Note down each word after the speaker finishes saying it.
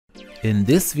In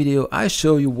this video I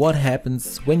show you what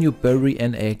happens when you bury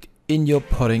an egg in your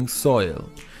potting soil.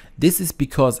 This is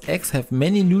because eggs have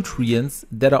many nutrients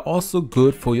that are also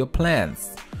good for your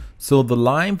plants. So the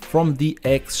lime from the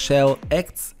egg shell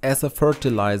acts as a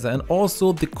fertilizer, and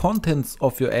also the contents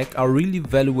of your egg are really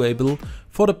valuable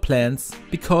for the plants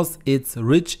because it's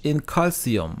rich in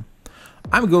calcium.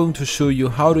 I'm going to show you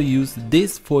how to use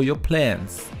this for your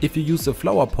plants. If you use a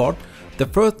flower pot, the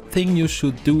first thing you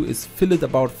should do is fill it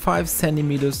about 5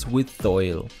 centimeters with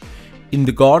soil. In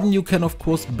the garden you can of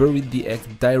course bury the egg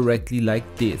directly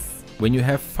like this. When you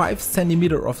have 5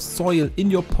 centimeters of soil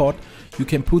in your pot, you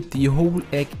can put the whole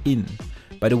egg in.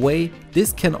 By the way,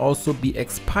 this can also be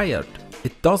expired.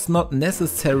 It does not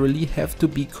necessarily have to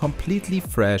be completely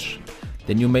fresh.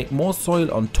 Then you make more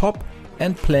soil on top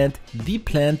and plant the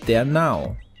plant there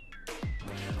now.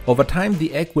 Over time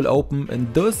the egg will open,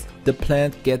 and thus the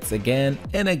plant gets again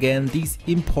and again these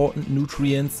important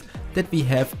nutrients that we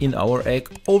have in our egg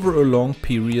over a long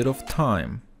period of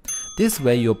time. This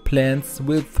way your plants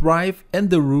will thrive and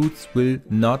the roots will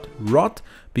not rot,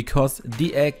 because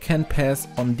the egg can pass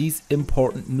on these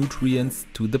important nutrients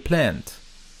to the plant.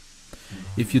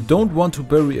 If you don't want to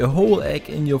bury a whole egg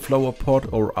in your flower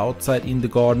pot or outside in the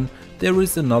garden, there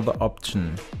is another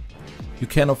option. You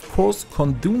can of course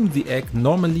consume the egg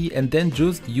normally and then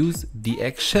just use the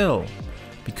egg shell,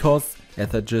 because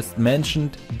as I just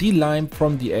mentioned, the lime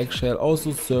from the eggshell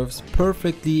also serves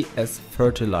perfectly as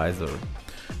fertilizer.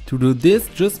 To do this,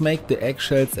 just make the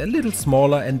eggshells a little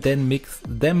smaller and then mix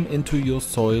them into your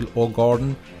soil or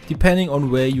garden, depending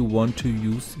on where you want to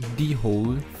use the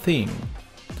whole thing.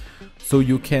 So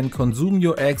you can consume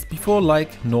your eggs before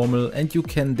like normal, and you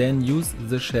can then use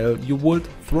the shell you would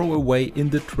throw away in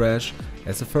the trash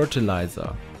as a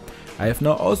fertilizer. I have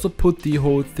now also put the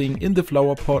whole thing in the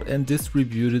flower pot and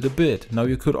distributed a bit. Now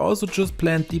you could also just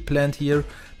plant the plant here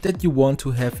that you want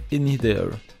to have in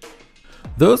there.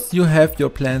 Thus you have your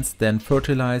plants then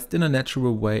fertilized in a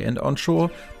natural way and ensure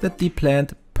that the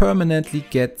plant permanently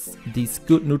gets these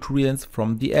good nutrients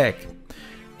from the egg.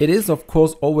 It is of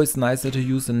course always nicer to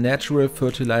use a natural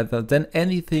fertilizer than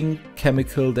anything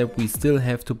chemical that we still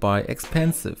have to buy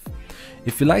expensive.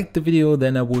 If you liked the video,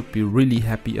 then I would be really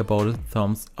happy about a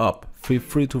thumbs up. Feel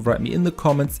free to write me in the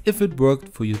comments if it worked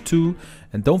for you too,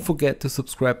 and don't forget to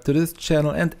subscribe to this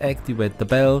channel and activate the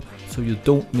bell so you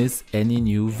don't miss any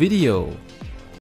new video.